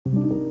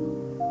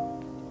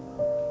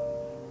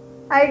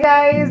Hi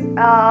guys,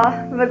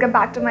 welcome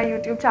back to my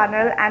YouTube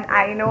channel, and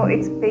I know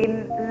it's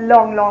been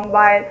long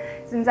while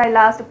since I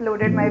last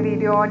uploaded my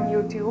video on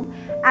YouTube,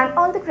 and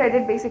all the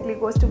credit basically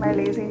goes to my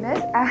laziness.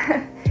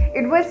 I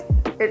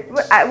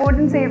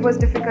wouldn't say it was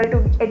difficult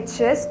to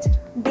adjust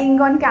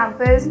being on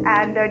campus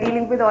and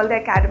dealing with all the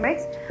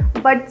academics,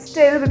 but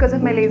still because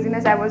of my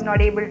laziness I was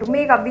not able to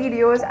make up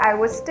videos. I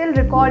was still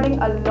recording,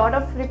 a lot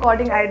of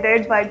recording I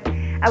did, but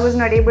I was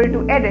not able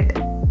to edit.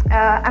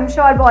 I'm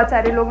sure बहुत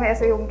सारे लोग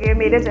ऐसे होंगे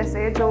मेरे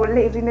जैसे जो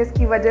laziness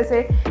की वजह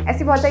से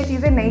ऐसी बहुत सारी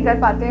चीज़ें नहीं कर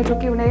पाते हैं जो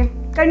कि उन्हें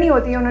करनी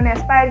होती है, उन्होंने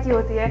एस्पायर की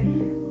होती है.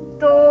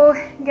 तो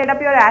गेट अप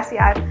योर एस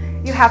यार,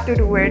 you have to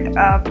do it.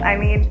 I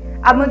mean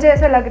अब मुझे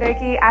ऐसा लग रहा है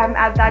कि I am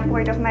at that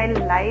point of my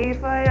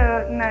life.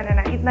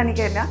 ना इतना नहीं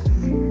कहना.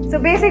 So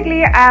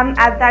basically I am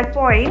at that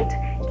point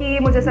कि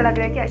मुझे ऐसा लग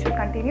रहा है कि I should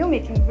continue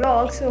making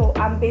vlogs. So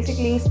I am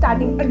basically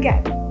starting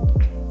again.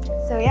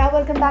 So yeah,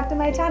 welcome back to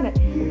my channel.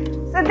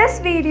 So this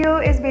video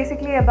is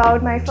basically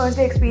about my first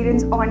day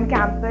experience on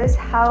campus,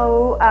 how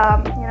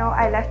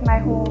I left my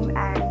home,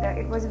 and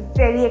it was a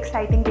very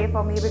exciting day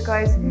for me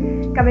because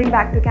coming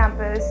back to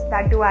campus,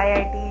 that to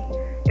IIT,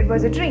 it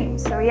was a dream.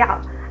 So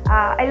yeah,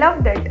 I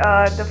loved it.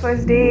 The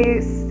first day,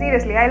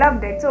 seriously, I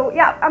loved it. So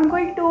yeah, I'm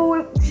going to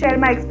share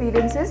my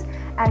experiences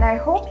and I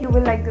hope you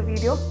will like the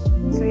video.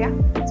 So yeah,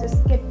 let's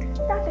just get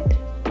started.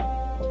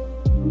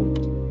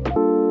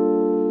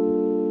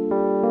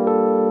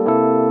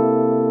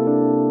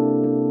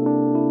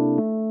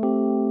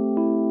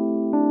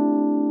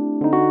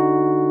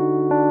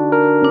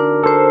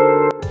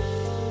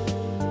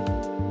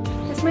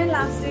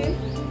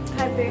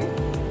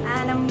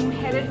 And I'm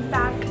headed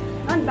back,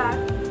 not back,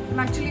 I'm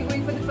actually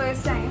going for the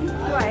first time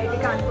to IIT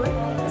Kanpur.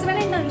 So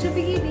मैंने internship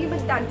भी की थी,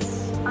 but that's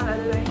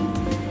another thing.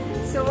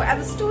 So as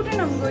a student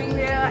I'm going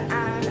there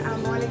and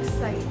I'm all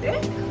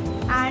excited.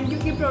 And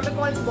क्योंकि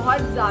protocols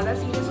बहुत ज़्यादा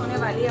serious होने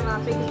वाली है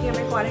वहाँ पे, क्योंकि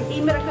हमें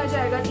quarantine में रखा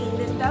जाएगा 3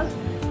 दिन तक.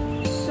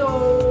 So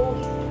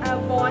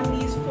I've worn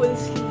these full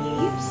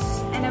sleeves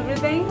and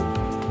everything.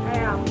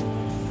 Yeah,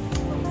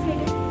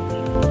 excited.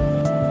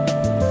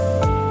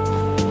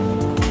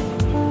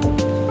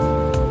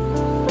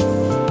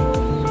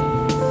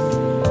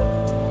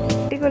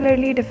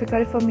 Particularly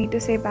difficult for me to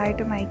say bye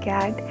to my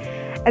cat.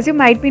 As you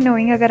might be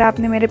knowing, अगर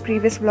आपने मेरे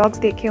previous vlogs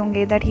देखे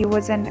होंगे, that he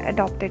was an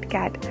adopted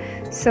cat.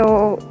 So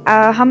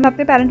हम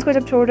अपने parents को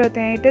जब छोड़ रहे होते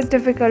हैं, it is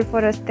difficult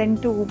for us then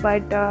too.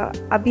 But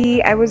अभी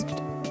I was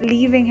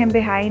leaving him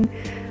behind,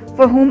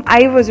 for whom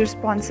I was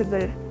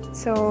responsible.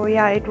 So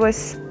yeah, it was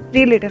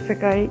really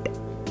difficult.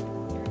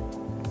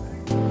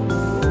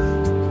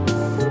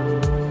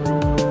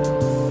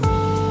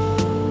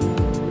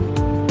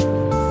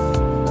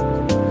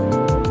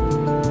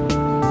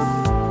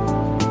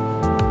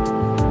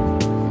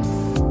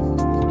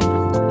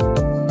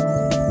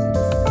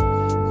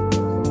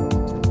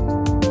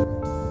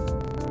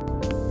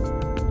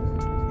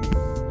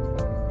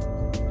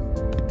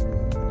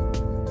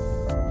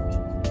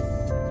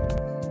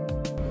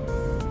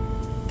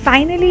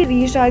 Finally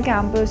reached our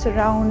campus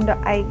around,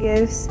 I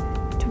guess,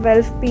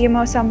 12 PM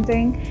or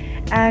something,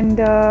 and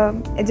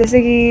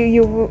जैसे कि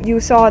you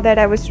saw that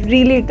I was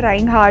really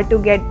trying hard to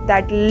get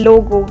that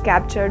logo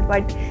captured,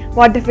 but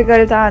बहुत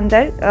difficult था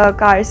अंदर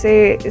car से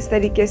इस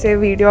तरीके से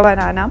video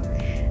banana.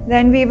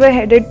 Then we were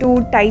headed to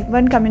Type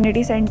 1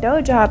 Community Center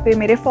जहाँ पे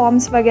मेरे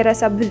forms वगैरह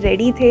सब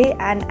ready थे,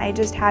 and I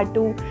just had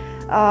to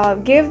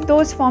give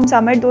those forms,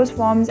 submit those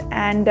forms,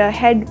 and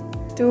head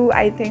to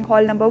I think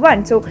hall number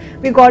 1. So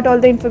we got all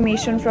the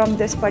information from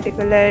this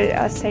particular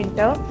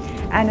center,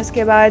 and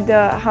उसके बाद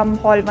हम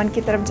hall 1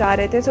 की तरफ जा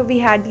रहे थे. So we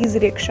had these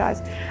rickshaws.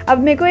 अब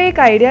मेरे को एक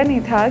आइडिया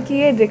नहीं था कि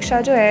ये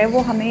रिक्शा जो है वो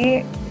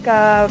हमें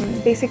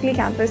बेसिकली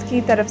कैंपस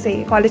की तरफ से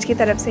ही, कॉलेज की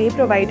तरफ से ही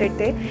प्रोवाइडेड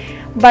थे.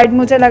 बट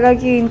मुझे लगा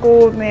कि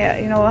इनको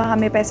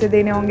हमें पैसे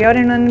देने होंगे, और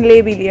इन्होंने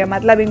ले भी लिया.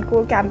 मतलब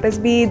इनको कैंपस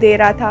भी दे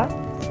रहा था,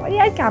 और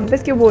यार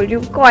कैंपस क्यों बोल रही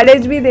हूँ,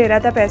 कॉलेज भी दे रहा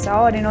था पैसा,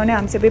 और इन्होंने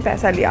हमसे भी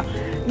पैसा लिया.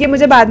 ये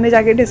मुझे बाद में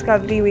जाके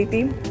डिस्कवरी हुई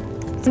थी.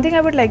 Something I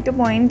would like two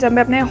point, जब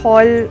मैं अपने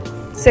हॉल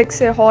 6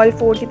 से हॉल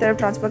 4 की तरफ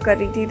ट्रांसफ़र कर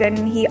रही थी, then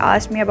he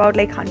asked me about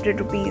like 100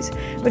 rupees,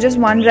 which is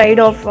one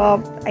ride of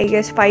I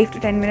guess 5 to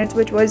 10 minutes,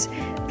 which was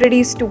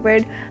pretty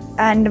stupid.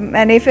 And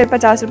मैंने फिर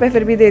 50 रुपये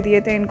फिर भी दे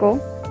दिए थे इनको.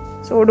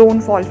 So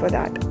don't fall for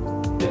that.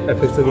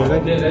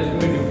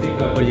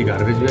 और ये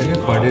गार्बेज भी है,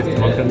 पर डे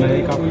इस्तेमाल करना है.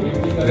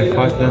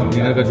 ब्रेकफास्ट लंच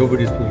डिनर का जो भी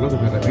डिस्पोज हो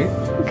उसमें रखिए.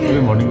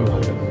 सुबह मॉर्निंग में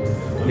बाहर करना है.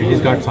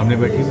 लेडीज़ गार्ड सामने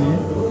बैठी हुई है,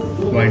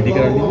 वो एंट्री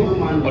करा लीजिए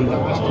और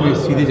लास्ट में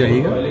सीधे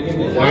जाइएगा.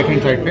 राइट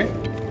हैंड साइड पे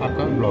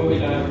आपका ब्लॉक है,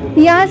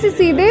 यहाँ से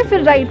सीधे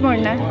फिर राइट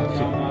मुड़ना है.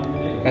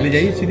 पहले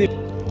जाइए सीधे.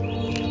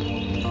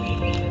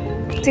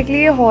 बेसिकली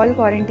ये हॉल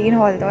क्वारंटीन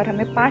हॉल था और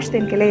हमें 5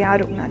 दिन के लिए यहाँ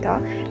रुकना था.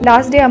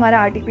 लास्ट डे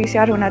हमारा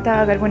RT-PCR होना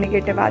था. अगर वो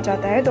नेगेटिव आ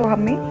जाता है तो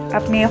हमें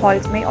अपने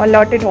हॉल्स में,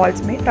 अलॉटेड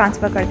हॉल्स में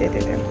ट्रांसफ़र कर देते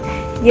थे.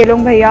 ये लोग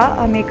भैया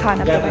हमें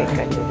खाना प्रोवाइड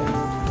करते थे.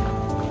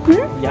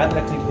 याद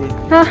रखने के लिए.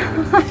 हाँ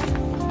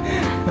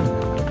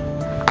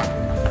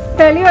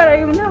पहली बार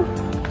आई हूँ ना.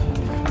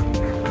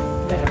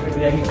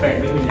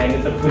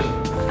 सब कुछ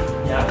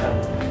यहाँ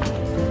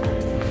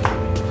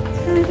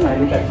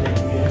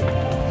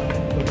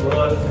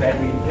गर्ल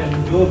बैडमिंटन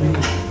जो भी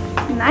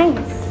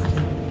नाइस।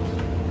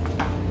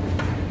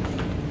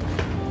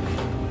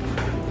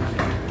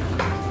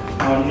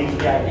 मॉर्निंग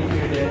की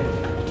एटीट्यूड है।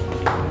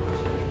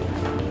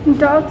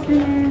 डॉग्स भी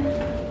हैं।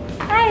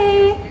 हाय,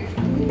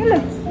 यू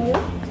लुक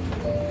क्यूट।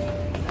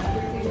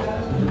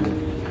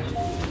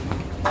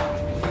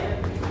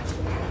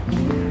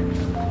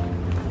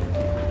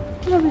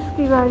 अब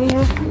इसकी गाड़ी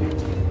है।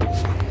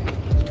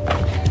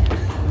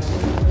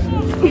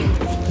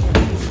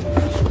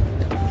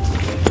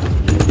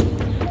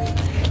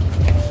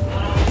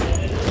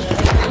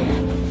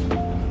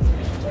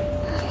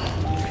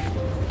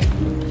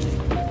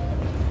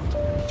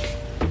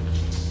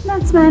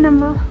 That's my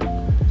number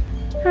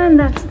and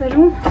that's the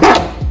room.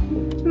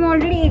 मैं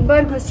ऑलरेडी एक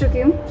बार घुस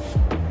चुकी हूँ।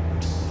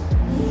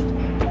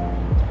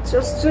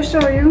 Just to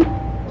show you,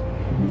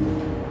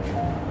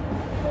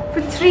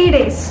 for 3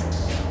 days.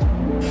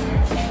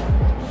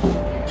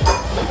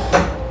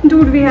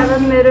 Dude, we have a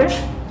mirror.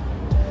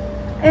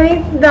 I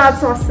mean,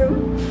 that's awesome.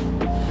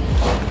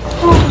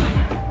 Oh,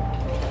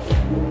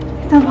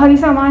 इतना भारी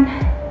सामान।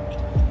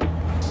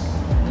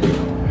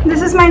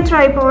 This is my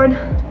tripod.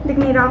 दिख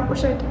नहीं रहा आपको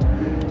शायद।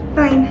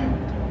 Fine.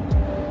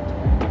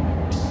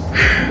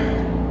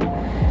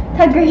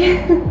 थक गई है।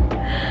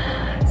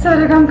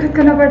 सारा काम खुद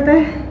करना पड़ता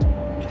है।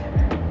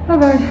 Oh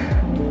God.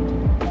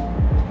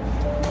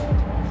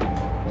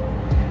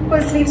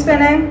 फुल स्लीव्स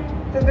पहना है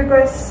just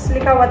because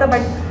लिखा हुआ था,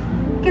 बट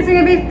किसी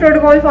ने भी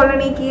प्रोटोकॉल फॉलो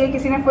नहीं किए,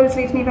 किसी ने फुल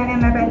स्लीव्स नहीं पहने,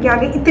 मैं पहन के आ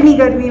गई इतनी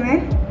गर्मी में।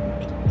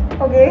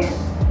 ओके,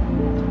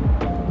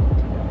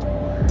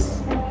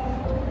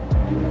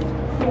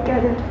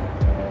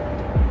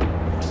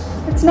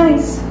 इट्स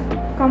नाइस,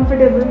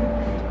 कंफर्टेबल,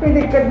 कोई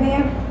दिक्कत नहीं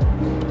है।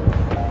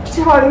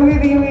 झाड़ू भी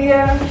दी हुई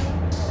है,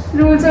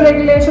 रूल्स और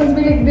रेगुलेशंस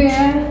भी लिख दिए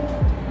हैं,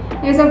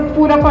 ये सब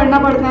पूरा पढ़ना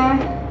पड़ता है।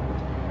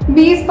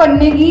 20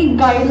 पढ़ने की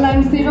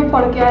गाइडलाइंस थी जो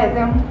पढ़ के आए थे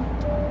हम।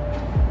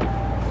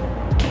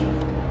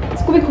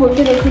 इसको भी खोल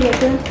के देख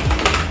लेते हैं।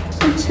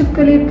 कुछ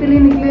छिपकली विपकली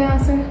निकले यहाँ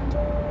से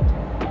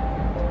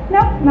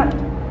ना ना,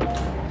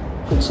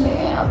 कुछ नहीं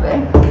है यहाँ पे,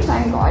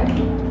 थैंक गॉड।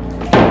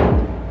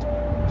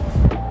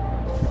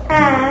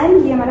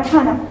 एंड ये हमारा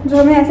खाना जो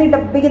हमें ऐसे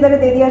डब्बे की तरह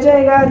दे दिया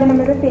जाएगा, जो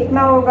हमें से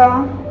फेंकना होगा।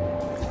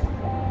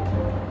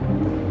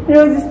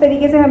 रोज इस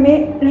तरीके से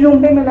हमें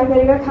रूम पे मिला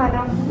करेगा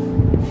खाना।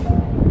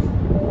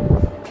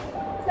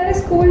 सारे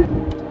स्कूल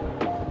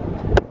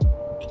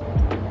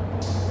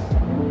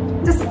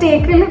जस्ट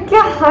टेक के लिए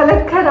क्या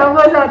हालत खराब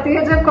हो जाती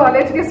है जब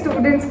कॉलेज के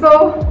स्टूडेंट्स को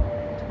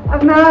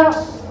अपना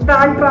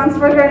बैग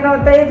ट्रांसफर करना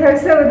होता है इधर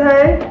से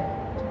उधर।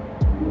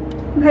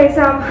 भाई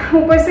साहब,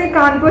 ऊपर से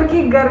कानपुर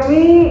की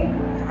गर्मी,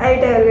 आई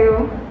टेल यू।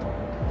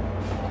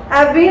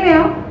 अब भी नहीं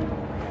हो,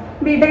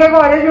 बीटेक का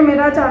कॉलेज में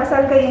मेरा 4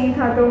 साल का यही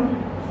था। तो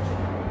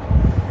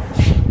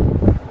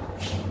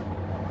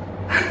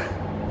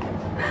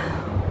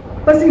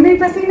पसीने ही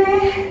पसीने।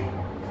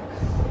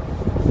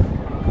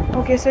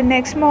 Okay, so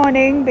next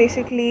morning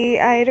basically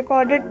I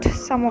recorded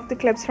some of the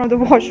clips from the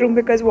washroom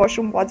because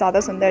washroom बहुत ज़्यादा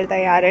सुंदर था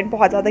यार, and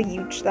बहुत ज़्यादा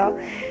huge था।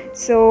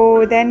 So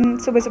then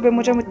सुबह सुबह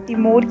मुझे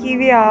मोर की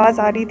भी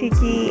आवाज़ आ रही थी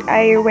कि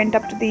I went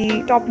up to the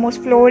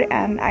topmost floor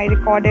and I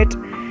recorded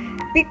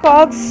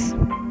peacocks.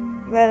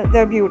 Well,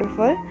 they're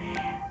beautiful.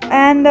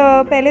 And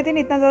पहले दिन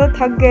इतना ज़्यादा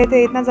थक गए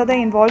थे, इतना ज़्यादा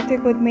इन्वॉल्व थे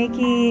खुद में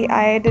कि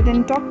I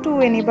didn't talk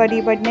to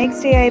anybody, but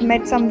next day I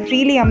met some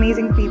really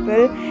amazing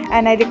people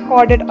and I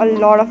recorded a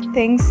lot of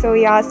things. सो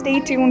या, stay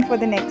tuned for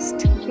the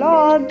next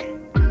vlog.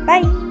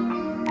 Bye.